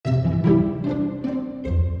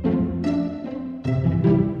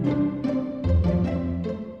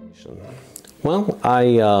Well,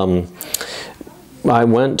 I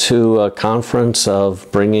went to a conference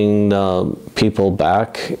of bringing people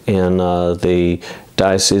back in the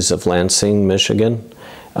Diocese of Lansing, Michigan.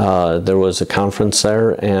 There was a conference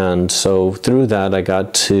there, and so through that I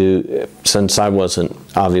got to, since I wasn't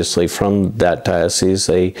obviously from that diocese,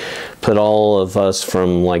 they put all of us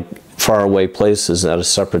from like faraway places at a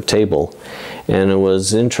separate table. And it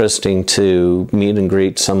was interesting to meet and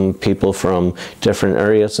greet some people from different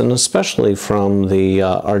areas, and especially from the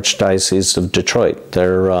Archdiocese of Detroit.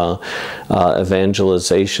 Their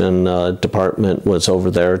evangelization department was over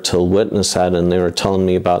there to witness that, and they were telling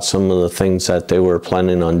me about some of the things that they were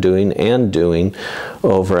planning on doing and doing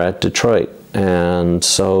over at Detroit. And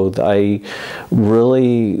so I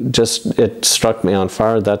really just, it struck me on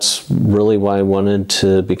fire. That's really why I wanted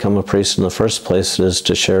to become a priest in the first place, is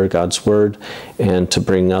to share God's word and to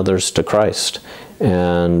bring others to Christ.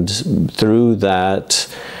 And through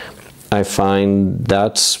that, I find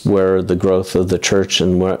that's where the growth of the church,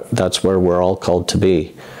 and that's where we're all called to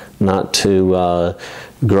be. Not to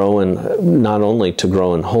grow in, not only to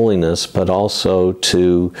grow in holiness, but also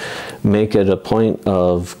to make it a point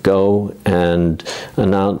of go and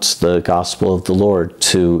announce the gospel of the Lord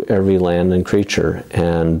to every land and creature,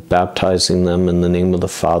 and baptizing them in the name of the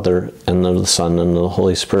Father and of the Son and of the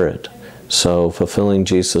Holy Spirit. So fulfilling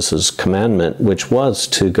Jesus's commandment, which was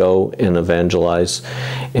to go and evangelize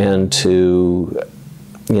and to,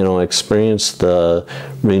 you know, experience the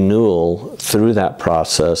renewal through that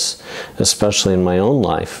process, especially in my own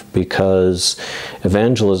life, because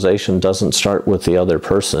evangelization doesn't start with the other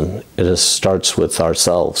person. It starts with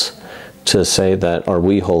ourselves, to say that, are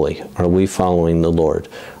we holy? Are we following the Lord?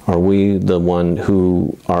 Are we the one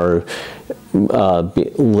who are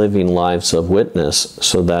living lives of witness,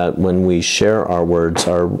 so that when we share our words,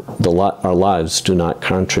 our lives do not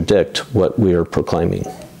contradict what we are proclaiming?